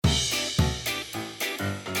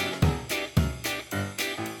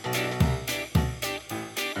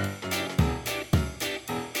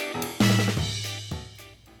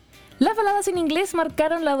Las baladas en inglés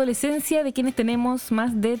marcaron la adolescencia de quienes tenemos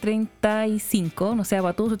más de 35. No sé,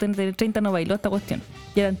 Batú, usted de 30 no bailó esta cuestión.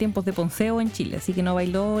 Ya eran tiempos de ponceo en Chile, así que no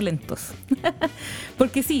bailó lentos.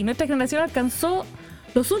 Porque sí, nuestra generación alcanzó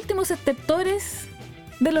los últimos estertores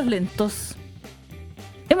de los lentos.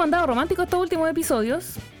 Hemos andado románticos estos últimos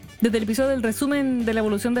episodios. Desde el episodio del resumen de la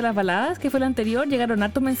evolución de las baladas, que fue el anterior, llegaron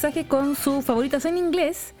hartos mensajes con sus favoritas en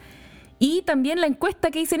inglés. Y también la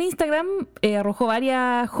encuesta que hice en Instagram arrojó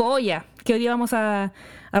varias joyas que hoy día vamos a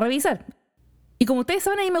revisar. Y como ustedes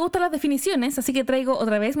saben, a mí me gustan las definiciones, así que traigo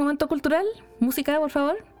otra vez momento cultural. Música, por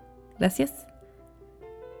favor. Gracias.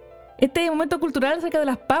 Este momento cultural acerca de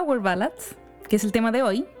las Power Ballads, que es el tema de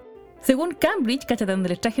hoy. Según Cambridge, cáchate donde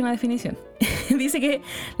les traje una definición, dice que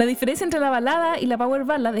la diferencia entre la balada y la Power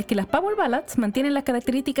Ballad es que las Power Ballads mantienen las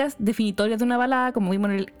características definitorias de una balada, como vimos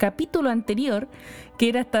en el capítulo anterior, que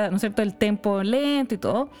era hasta, ¿no es cierto?, el tempo lento y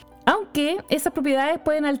todo, aunque esas propiedades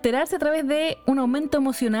pueden alterarse a través de un aumento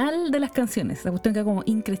emocional de las canciones. La cuestión que como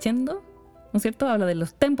increciendo, ¿no es cierto? Habla de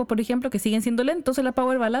los tempos, por ejemplo, que siguen siendo lentos en la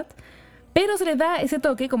Power Ballad, pero se les da ese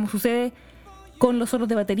toque, como sucede con los solos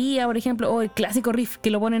de batería, por ejemplo, o el clásico riff que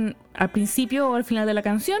lo ponen al principio o al final de la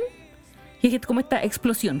canción. Y es como esta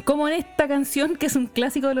explosión, como en esta canción que es un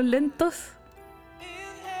clásico de los lentos.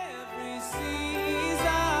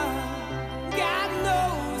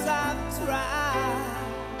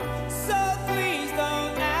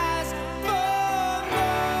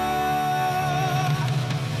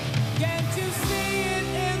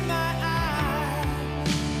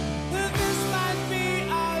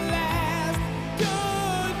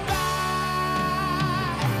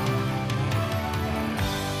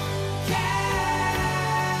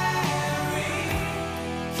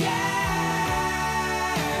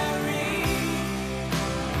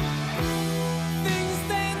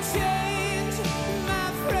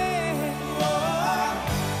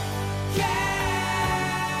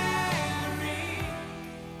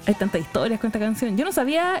 Hay tantas historias con esta canción. Yo no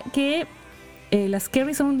sabía que las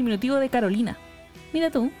Carrie son un diminutivo de Carolina.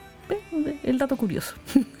 Mira tú, el dato curioso.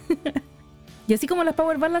 Y así como las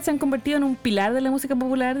Power Ballads se han convertido en un pilar de la música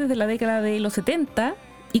popular desde la década de los 70,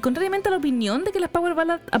 y contrariamente a la opinión de que las Power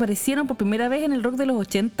Ballads aparecieron por primera vez en el rock de los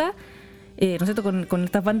 80, ¿no es cierto?, con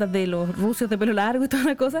estas bandas de los rusos de pelo largo y toda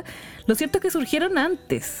una cosa, lo cierto es que surgieron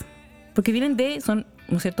antes, porque son,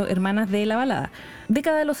 ¿no es cierto?, hermanas de la balada.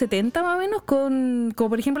 Década de los 70 más o menos, como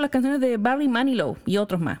por ejemplo las canciones de Barry Manilow y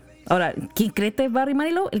otros más. Ahora, ¿quién cree que es Barry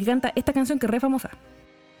Manilow? El que canta esta canción que es re famosa.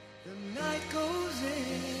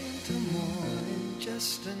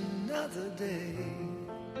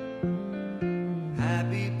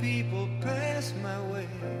 Happy people pass my way.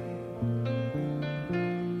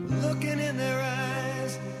 Looking in their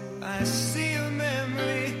eyes, I see a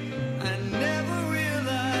memory. I never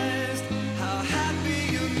realized how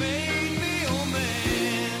happy you made me, oh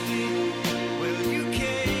man. Well, you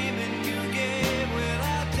came and you gave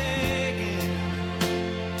without taking,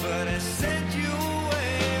 but I sent you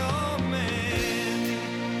away, oh man.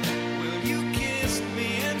 Well, you kissed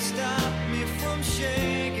me and stopped me from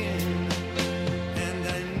shaking.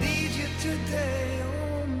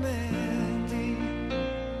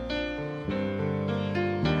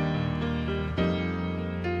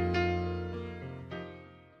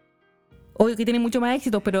 Obvio que tiene mucho más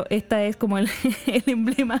éxito, pero esta es como el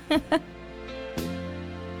emblema.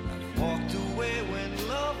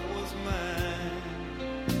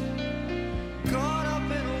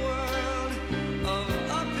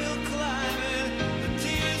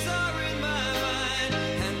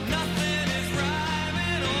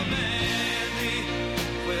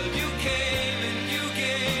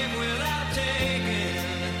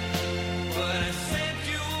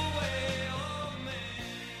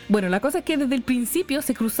 Bueno, la cosa es que desde el principio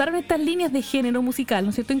se cruzaron estas líneas de género musical, ¿no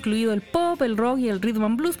es cierto?, incluido el pop, el rock y el rhythm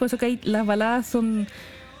and blues, por eso que las baladas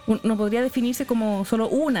no podría definirse como solo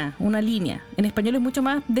una línea. En español es mucho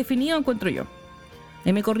más definido, encuentro yo.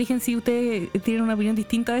 Me corrigen si ustedes tienen una opinión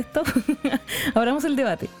distinta de esto. Abramos el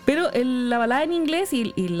debate. Pero la balada en inglés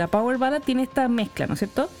y la power ballad tiene esta mezcla, ¿no es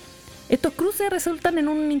cierto? Estos cruces resultan en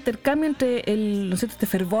un intercambio entre ¿no es cierto?, este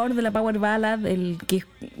fervor de la power ballad, el que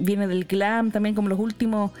viene del glam, también como los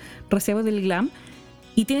últimos recelos del glam,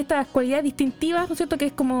 y tiene estas cualidades distintivas, ¿no es cierto?, que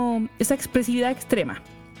es como esa expresividad extrema.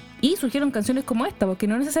 Y surgieron canciones como esta, porque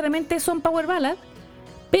no necesariamente son power ballad,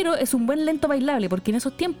 pero es un buen lento bailable, porque en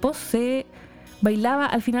esos tiempos se bailaba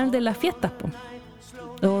al final de las fiestas,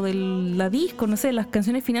 o de la disco, no sé, las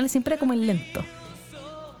canciones finales siempre era como el lento.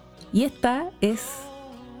 Y esta es,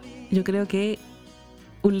 yo creo que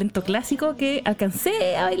un lento clásico que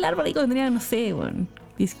alcancé a bailar por ahí cuando tenía, no sé, bueno,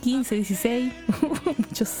 10, 15, 16,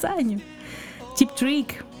 muchos años. Cheap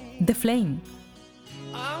Trick, The Flame.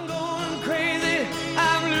 I'm going crazy,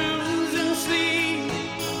 I'm losing sleep.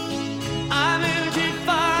 I'm into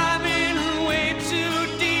farming way too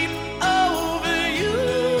deep over you.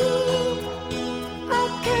 I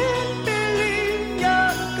can't believe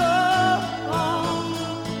you're gone.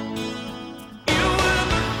 You were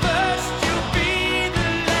the first, you'll be the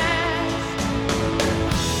last.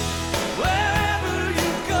 Wherever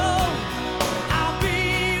you go, I'll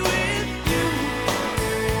be with you.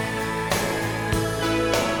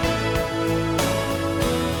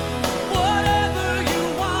 Whatever you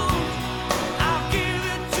want, I'll give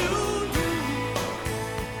it to you.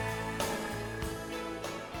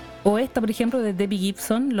 O esta, por ejemplo, de Debbie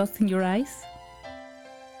Gibson, Lost in Your Eyes.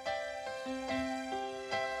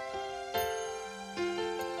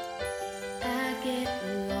 I get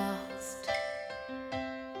lost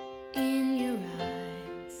in your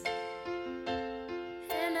eyes,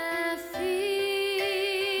 and I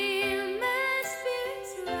feel my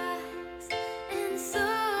spirits rise and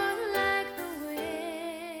soar like the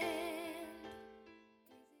wind.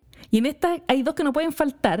 Y en esta hay dos que no pueden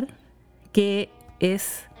faltar, que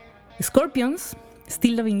es Scorpions,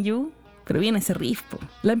 Still Loving You, pero viene ese riff, po.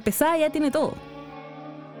 La empezada ya tiene todo.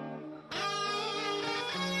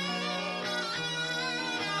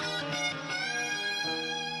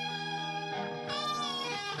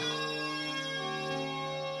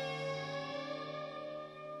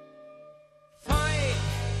 Fight,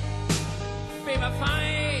 baby,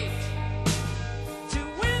 fight to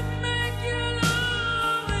win back your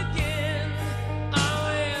love again. I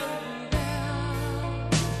will be there.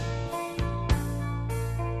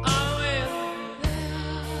 I will be there.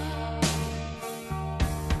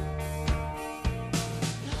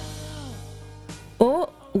 O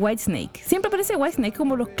Whitesnake. Siempre aparece Whitesnake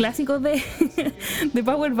como los clásicos de, de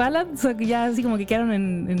Power Ballad, o sea, que ya así como que quedaron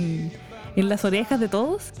en las orejas de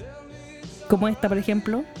todos. Como esta, por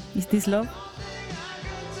ejemplo, Is This Love.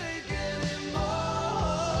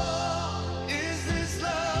 Is this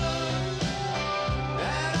love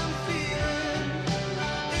that I'm feeling?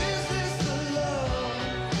 Is this the love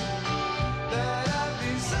that I've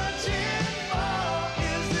been searching for?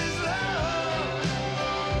 Is this love?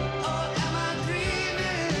 Or am I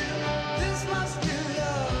dreaming? This must be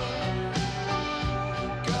love.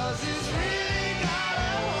 'Cause it's really got a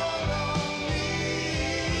hold on me.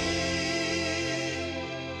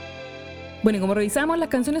 Bueno, y como revisamos, las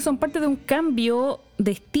canciones son parte de un cambio de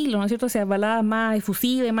estilo, ¿no es cierto? O sea, baladas más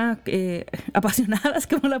efusivas, más apasionadas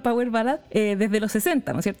como la Power Ballad desde los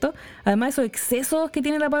 60, ¿no es cierto? Además, esos excesos que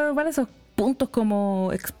tiene la Power Ballad, esos puntos como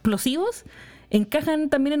explosivos, encajan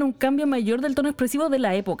también en un cambio mayor del tono expresivo de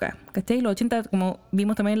la época, ¿cachai? Los 80, como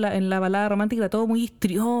vimos también en la balada romántica, era todo muy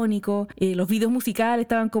histriónico, los videos musicales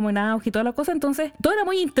estaban como en auge y toda la cosa, entonces todo era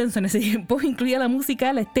muy intenso en ese tiempo, incluía la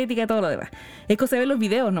música, la estética, todo lo demás. Es cosa de ver los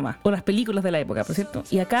videos nomás, o las películas de la época, por cierto.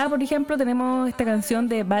 Y acá, por ejemplo, tenemos esta canción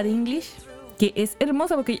de Bad English, que es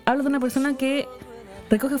hermosa porque habla de una persona que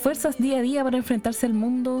recoge fuerzas día a día para enfrentarse al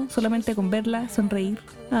mundo solamente con verla sonreír.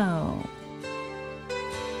 Oh.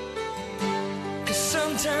 Cause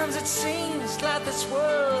sometimes it seems like this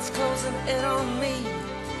world's closing in on me,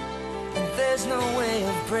 and there's no way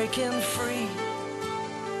of breaking free.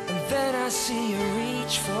 And then I see you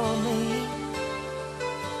reach for me.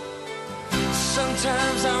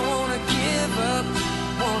 Sometimes I wanna give up,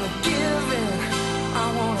 wanna give in,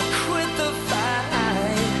 I wanna quit the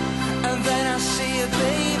fight. And then I see you,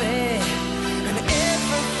 baby, and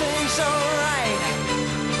everything's alright.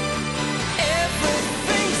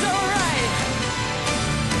 Everything's alright.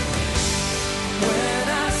 When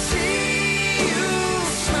I see you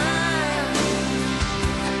smile,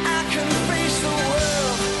 I can face the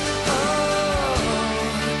world. Oh,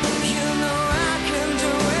 you know I can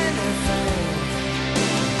do anything.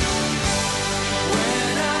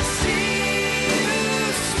 When I see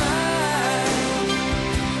you smile,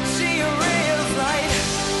 see a ray of light.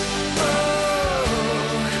 Oh,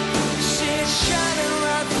 see it shining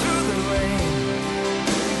right through the rain.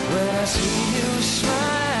 When I see you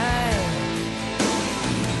smile,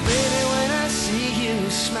 baby, when I see you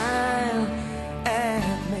smile at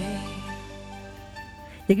me.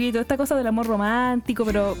 Y aquí toda esta cosa del amor romántico,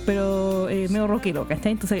 pero medio rockero,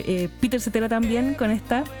 ¿cachai? Entonces, Peter Cetera también con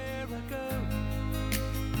esta.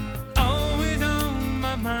 Always on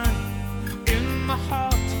my mind, in my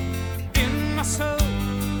heart, in my soul.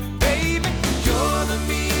 Baby, you're the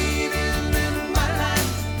meaning in my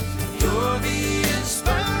life. You're the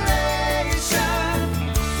inspiration.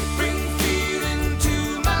 Bring feeling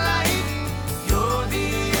to my life. You're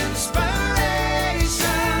the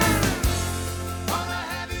inspiration. Wanna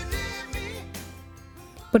have you near me.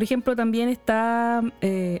 Por ejemplo, también está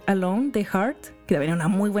Alone, de Heart, que también es una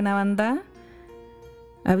muy buena banda.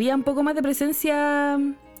 Había un poco más de presencia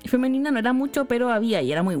femenina, no era mucho, pero había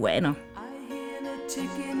y era muy bueno. I hear the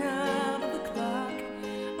ticking of the clock.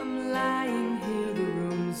 I'm lying here, the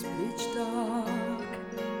room's pitch dark.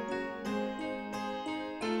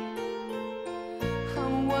 I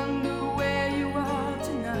wonder where you are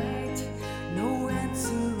tonight. No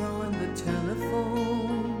answer on the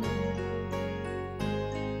telephone.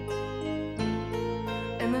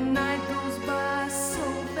 And the night goes by so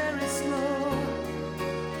very slow.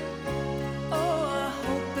 Oh, I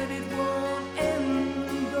hope that it won't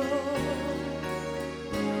end though.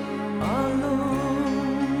 Alone.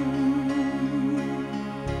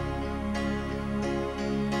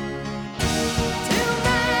 Till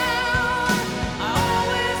now, I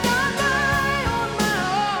always got by on my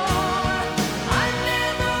own. I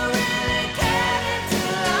never really cared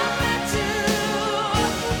until I met you.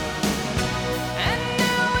 And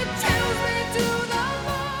now it tells me to the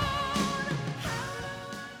bone.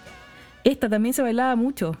 Esta también se bailaba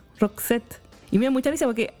mucho, Roxette. Y me da mucha risa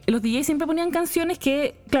porque los DJs siempre ponían canciones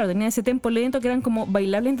que, claro, tenían ese tempo lento, que eran como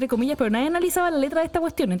bailables entre comillas, pero nadie analizaba la letra de esta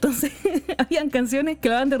cuestión. Entonces, habían canciones que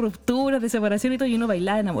hablaban de rupturas, de separación y todo, y uno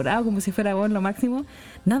bailaba enamorado como si fuera bueno, lo máximo.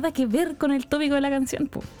 Nada que ver con el tópico de la canción,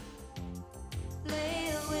 po.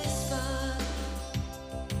 Lay a whisper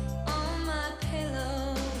on my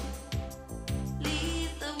pillow.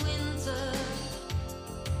 Leave the winter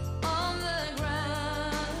on the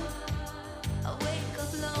ground. I wake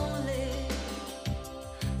up lonely.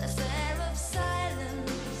 There's air of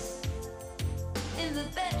silence in the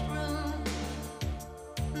bedroom.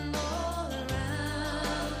 All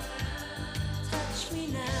around. Touch me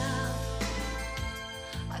now.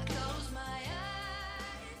 I close my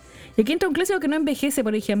eyes. Y aquí entra un clásico que no envejece,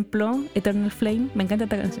 por ejemplo, Eternal Flame. Me encanta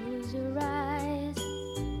esta canción. Close your eyes,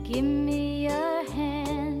 give me your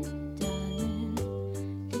hand, darling.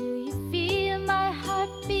 Do you feel my heart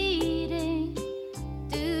beating?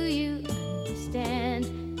 Do you understand?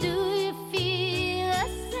 Do you feel the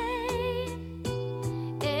same?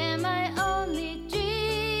 Am I only dreaming?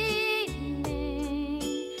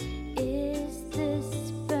 Is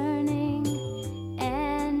this burning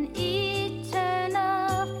an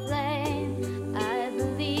eternal flame? I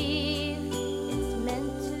believe it's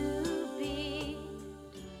meant to be.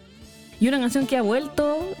 Y una canción que ha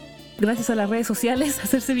vuelto, gracias a las redes sociales, a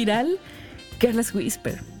hacerse viral, Careless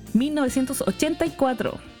Whisper,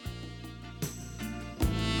 1984.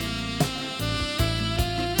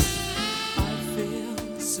 I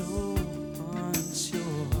feel so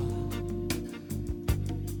unsure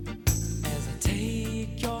as I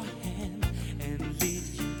take your hand and lead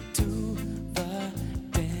you to the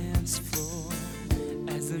dance floor.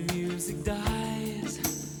 As the music dies,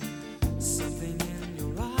 something in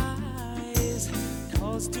your eyes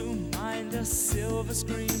calls to mind a silver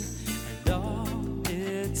screen and all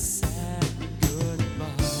its sad goodbye.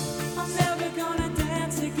 I'm never gonna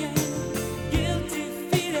dance again. Guilty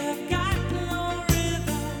feet have got no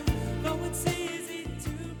rhythm, though it's easy to.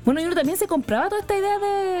 Bueno, y uno también se compraba toda esta idea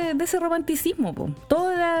de ese romanticismo, po.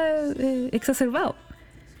 Todo era exacerbado.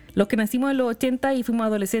 Los que nacimos en los 80 y fuimos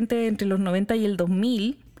adolescentes entre los 90 y el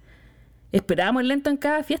 2000, esperábamos el lento en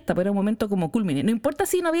cada fiesta, pero era un momento como culmine. No importa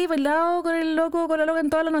si no habíais bailado con el loco o con la loca en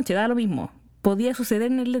toda la noche, daba lo mismo. Podía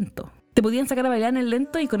suceder en el lento. Te podían sacar a bailar en el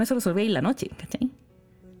lento y con eso resolvíais la noche, ¿cachai?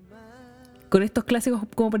 Con estos clásicos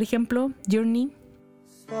como por ejemplo Journey.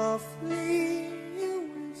 Softly you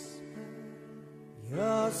whisper,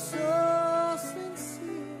 you're so sincere.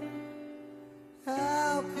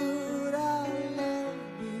 How could our love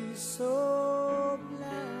be so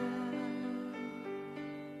blind?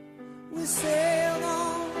 We sailed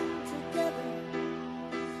on together,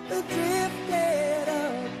 drifted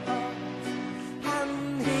apart,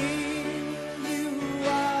 and here you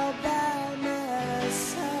are by my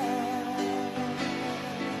side.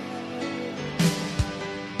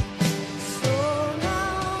 So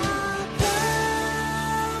now I come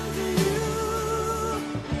to you,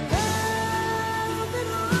 open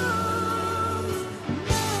arms,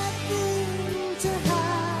 nothing to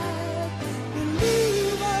hide.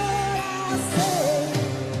 Believe what I say.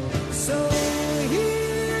 So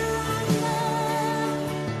here I am,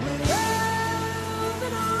 with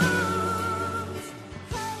open arms,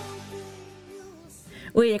 hoping you'll.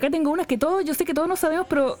 Oye, acá tengo unas que todos, yo sé que todos no sabemos,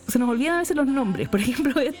 pero se nos olvidan a veces los nombres. Por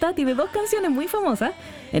ejemplo, esta tiene dos canciones muy famosas.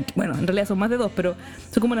 Bueno, en realidad son más de dos, pero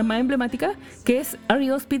son como las más emblemáticas, que es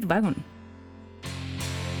REO Speedwagon.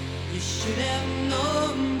 You should have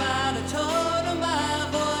known by the tone of my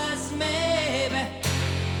voice, maybe,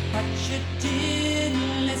 but you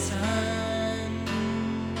didn't listen.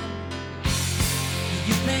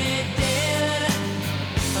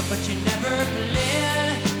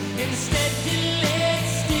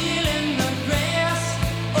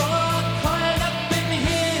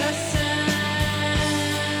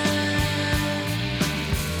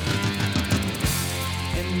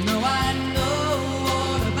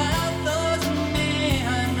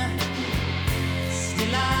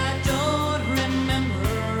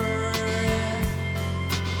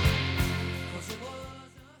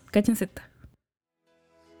 Cáchense esta.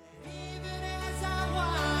 Even as I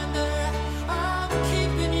wander, I'm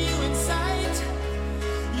keeping you in sight.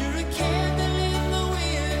 You're a candle in the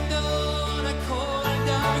window on a cold,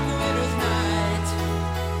 dark winter's night.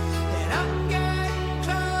 And I'm getting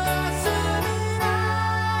closer than I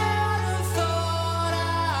ever thought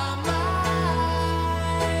I might.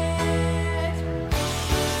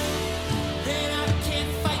 And I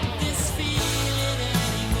can't fight this feeling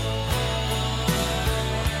anymore.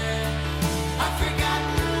 I've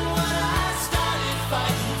forgotten what I started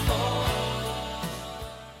fighting for.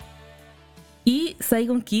 Y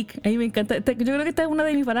Saigon Kick, a mí me encanta. Yo creo que esta es una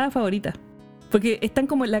de mis paradas favoritas. Porque están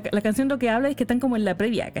como, la canción lo que habla es que están como en la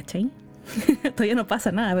previa, ¿cachai? Todavía no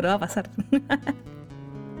pasa nada, pero va a pasar.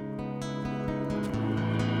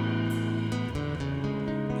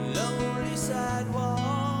 Lonely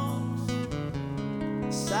sidewalks,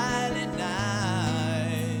 silent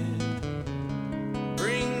night.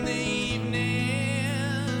 Bring the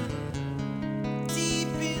evening deep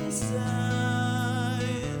inside.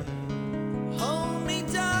 Hold me,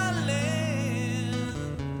 darling.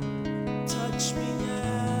 Touch me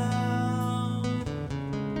now.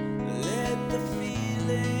 Let the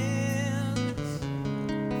feelings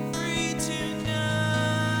free tonight.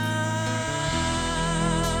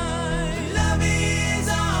 Love is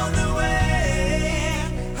on the way.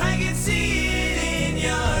 I can see it in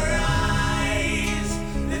your eyes.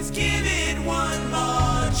 Let's give it one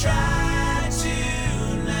more try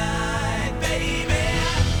tonight, baby.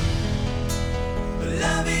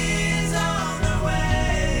 Love is on the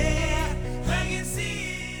way. I can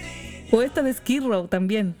see it in O esta de Skid Row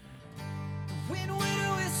también. When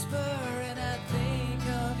winter whisper and I think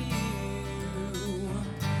of you,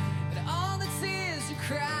 and all the tears you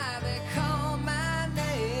cry, they call my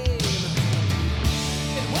name.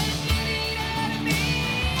 And when you need out of me,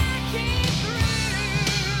 I came through.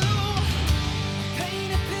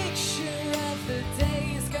 Paint a picture of the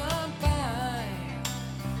days gone by,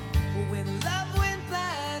 when love went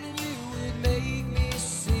blind and you would make me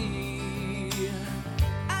see.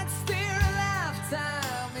 I'd stare a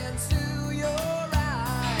lifetime into your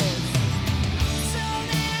eyes, so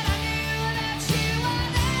that I knew that you were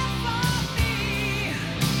there for me.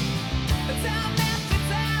 Time after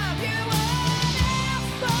time, you were there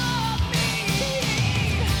for me.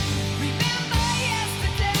 Remember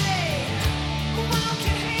yesterday,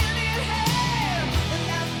 walking hand in hand, and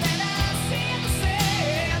love that I see the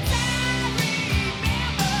same. I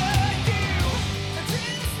remember you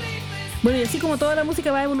until sleepless. Bueno, y así como toda la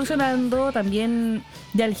música va evolucionando, también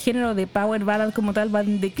ya el género de power ballad como tal va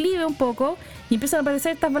en declive un poco y empiezan a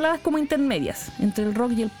aparecer estas baladas como intermedias entre el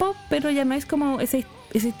rock y el pop, pero ya no es como ese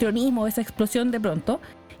histrionismo, esa explosión de pronto.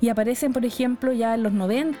 Y aparecen, por ejemplo, ya en los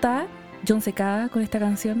 90, John C.K. con esta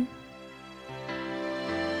canción.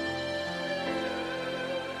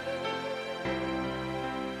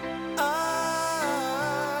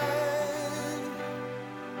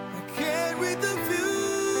 I can't read the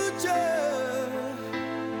future,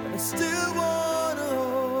 but I still wanna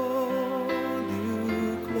hold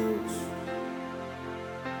you close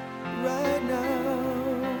right now.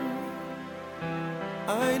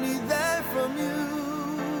 I need that from you.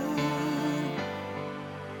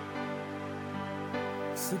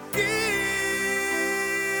 So give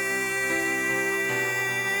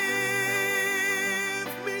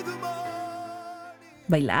me the morning.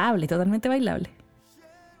 Bailable, totalmente bailable.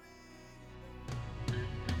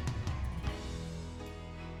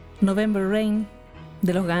 November Rain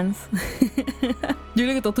de los Guns. Yo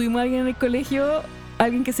creo que todos tuvimos a alguien en el colegio,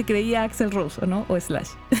 alguien que se creía Axl Rose, ¿o no? O Slash.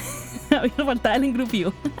 A mí me faltaba el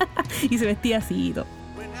engrupido. Y se vestía así y todo.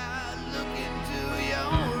 When I look into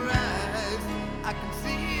your eyes, I can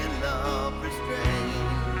see love restrained.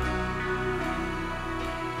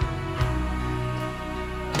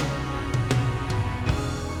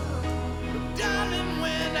 But darling,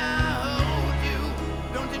 when I hold you,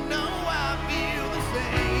 don't you know I feel the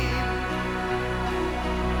same?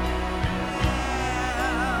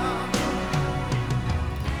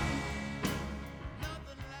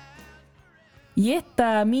 Y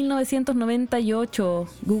esta, 1998,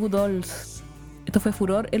 Goo Goo Dolls. Esto fue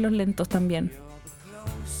furor en los lentos también.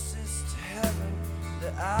 Closest to heaven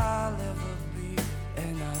that I'll ever be,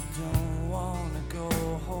 and I don't wanna go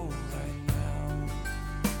home right now.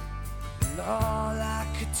 And all I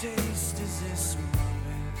could taste is this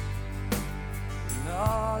moment, and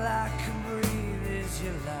all I can breathe is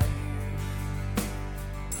your light.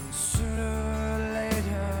 And sooner or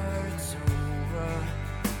later it's over.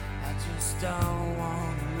 I just don't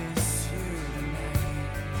wanna miss you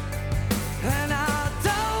tonight. And I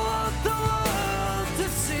don't want the world to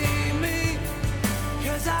see me,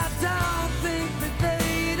 'cause I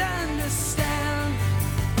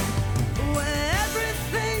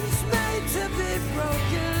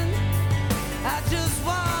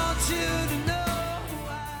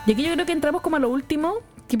Y aquí yo creo que entramos como a lo último,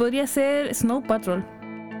 que podría ser Snow Patrol.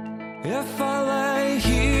 If I lay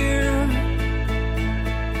here,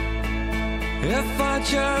 if I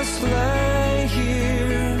just lay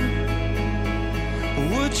here,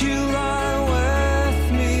 would you lie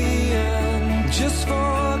with me and just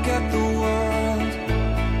forget the world?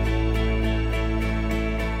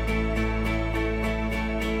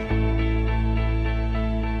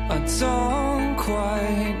 I don't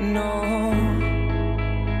quite know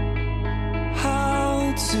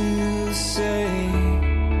how to say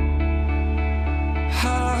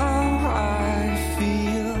how I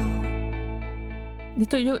feel.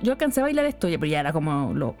 Listo, yo alcancé a bailar esto, pero ya era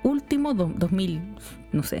como lo último, 2000,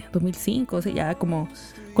 no sé, 2005, o sea, ya como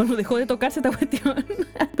cuando dejó de tocarse esta cuestión.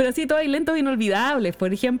 Pero así, todo hay lentos inolvidables.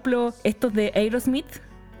 Por ejemplo, estos de Aerosmith,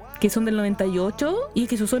 que son del 98 y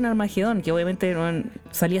que se usó en Armagedón, que obviamente no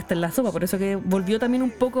salía hasta en la sopa, por eso que volvió también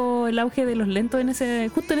un poco el auge de los lentos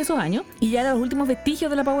justo en esos años. Y ya eran los últimos vestigios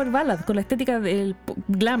de la power ballad, con la estética del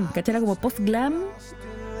glam, ¿cachai? Era como post-glam.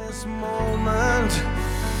 This moment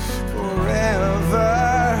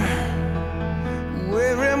forever.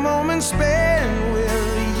 Every moment spent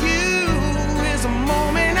with you is a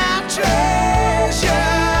moment I treasure.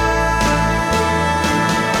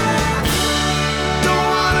 Don't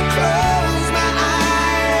wanna close my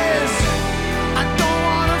eyes. I don't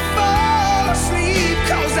wanna fall asleep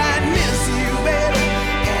 'cause I miss you, baby.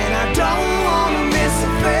 And I don't wanna miss a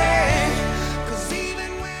thing. 'Cause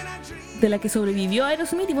even when I dream. De la que sobrevivió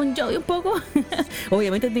Aerosmith y Bon Jovi un poco.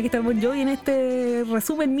 Obviamente tiene que estar Bon Jovi en este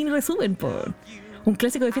mini resumen, por un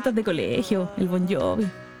clásico de fiestas de colegio, el Bon Jovi,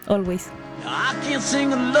 Always. I can't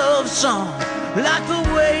sing a love song like the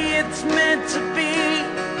way it's meant to be.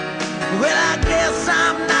 Well, I guess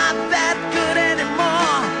I'm not that good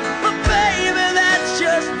anymore, but baby, that's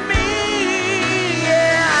just me.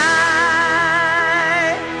 Yeah,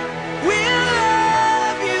 I will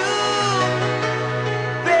love you,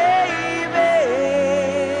 baby.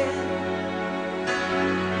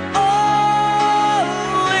 Always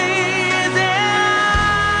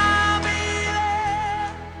I'll be there.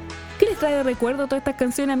 ¿Qué les trae de recuerdo todas estas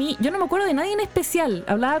canciones a mí? Yo no me acuerdo de nadie en especial.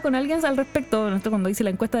 Hablaba con alguien al respecto, esto cuando hice la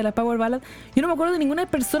encuesta de la Power Ballad. Yo no me acuerdo de ninguna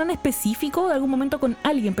persona en específico, de algún momento con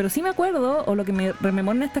alguien, pero sí me acuerdo, o lo que me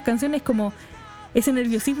rememoran estas canciones es como ese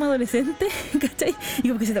nerviosismo adolescente, ¿cachai? Y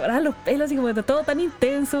como que se te paraban los pelos y como que todo tan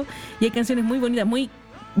intenso. Y hay canciones muy bonitas, muy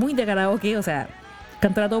de karaoke, o sea,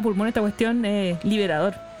 cantar a todo pulmón esta cuestión es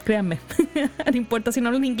liberador, créanme. No importa si no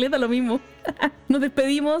hablan inglés, da lo mismo. Nos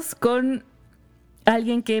despedimos con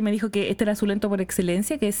alguien que me dijo que este era su lento por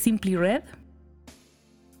excelencia, que es Simply Red.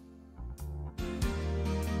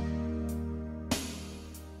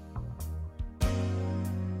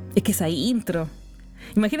 Es que esa intro.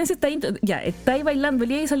 Imagínense esta intro. Ya, está ahí bailando,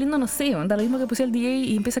 el ahí saliendo, no sé, da lo mismo que puse el DJ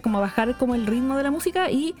y empieza como a bajar como el ritmo de la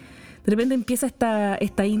música y de repente empieza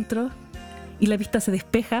esta intro y la pista se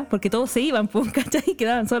despeja porque todos se iban, pues, ¿cachai? Y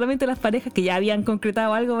quedaban solamente las parejas que ya habían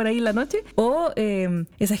concretado algo por ahí en la noche. O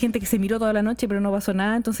esa gente que se miró toda la noche pero no pasó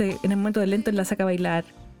nada, entonces en el momento del lento él la saca a bailar.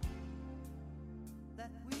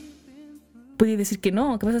 Puedes decir que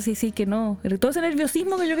no, ¿qué pasa si decís que no? Todo ese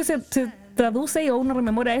nerviosismo que yo que se traduce o uno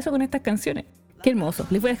rememora eso con estas canciones. Qué hermoso.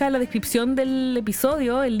 Les voy a dejar en la descripción del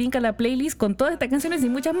episodio el link a la playlist con todas estas canciones y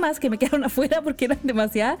muchas más que me quedaron afuera porque eran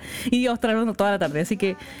demasiadas y íbamos a estar hablando toda la tarde. Así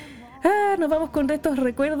que nos vamos con estos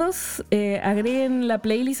recuerdos. Agreguen la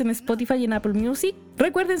playlist en Spotify y en Apple Music.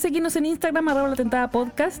 Recuerden seguirnos en Instagram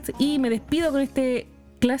 @latentada_podcast y me despido con este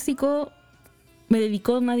clásico Me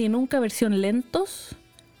dedicó Nadie Nunca, versión lentos,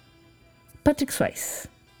 Patrick Swayze.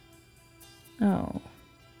 Oh.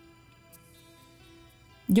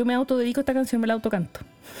 Yo me autodedico a esta canción, me la autocanto.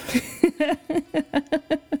 She's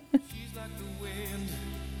like the wind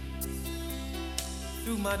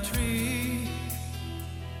through my tree.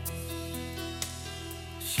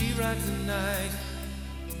 She rides the night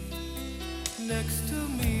next to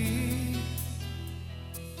me.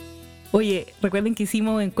 Oye, recuerden que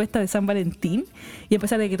hicimos encuesta de San Valentín y a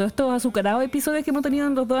pesar de que todos estos azucarados episodios que hemos tenido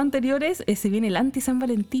en los dos anteriores, se viene el anti-San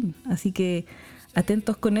Valentín. Así que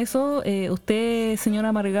atentos con eso. Usted, señor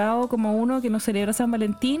amargado como uno que no celebra San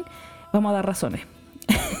Valentín, vamos a dar razones.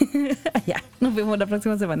 Ya, nos vemos la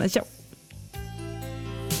próxima semana. Chao.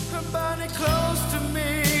 Her body close to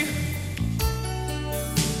me.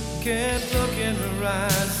 Can't look in her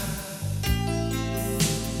eyes.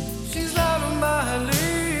 She's out of my league.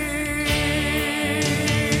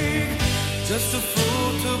 Just a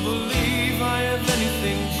fool to believe I have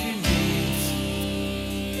anything she needs.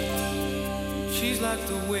 She's like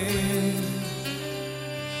the wind.